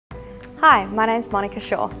Hi, my name is Monica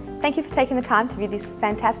Shor. Thank you for taking the time to view this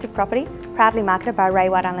fantastic property, proudly marketed by Ray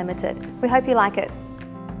White Unlimited. We hope you like it.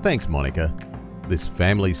 Thanks, Monica. This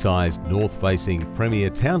family-sized north-facing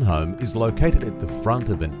premier townhome is located at the front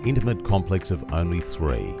of an intimate complex of only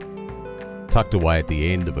 3. Tucked away at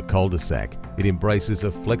the end of a cul-de-sac, it embraces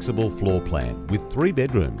a flexible floor plan with 3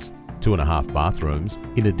 bedrooms, 2.5 bathrooms,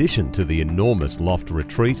 in addition to the enormous loft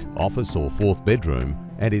retreat, office or 4th bedroom,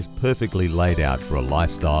 and is perfectly laid out for a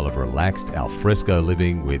lifestyle of relaxed alfresco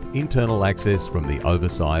living with internal access from the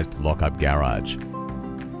oversized lock-up garage.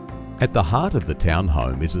 At the heart of the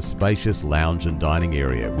townhome is a spacious lounge and dining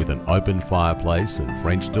area with an open fireplace and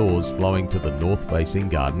French doors flowing to the north-facing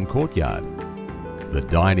garden courtyard. The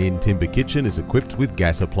dine-in timber kitchen is equipped with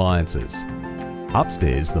gas appliances.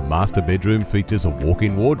 Upstairs, the master bedroom features a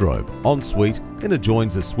walk-in wardrobe, ensuite, and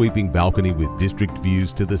adjoins a sweeping balcony with district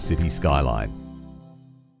views to the city skyline.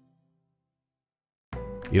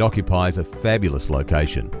 It occupies a fabulous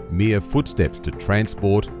location, mere footsteps to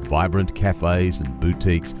transport, vibrant cafes and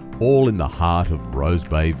boutiques, all in the heart of Rose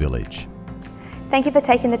Bay Village. Thank you for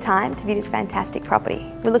taking the time to view this fantastic property.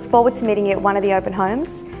 We look forward to meeting you at one of the open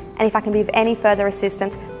homes, and if I can be of any further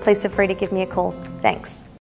assistance, please feel free to give me a call. Thanks.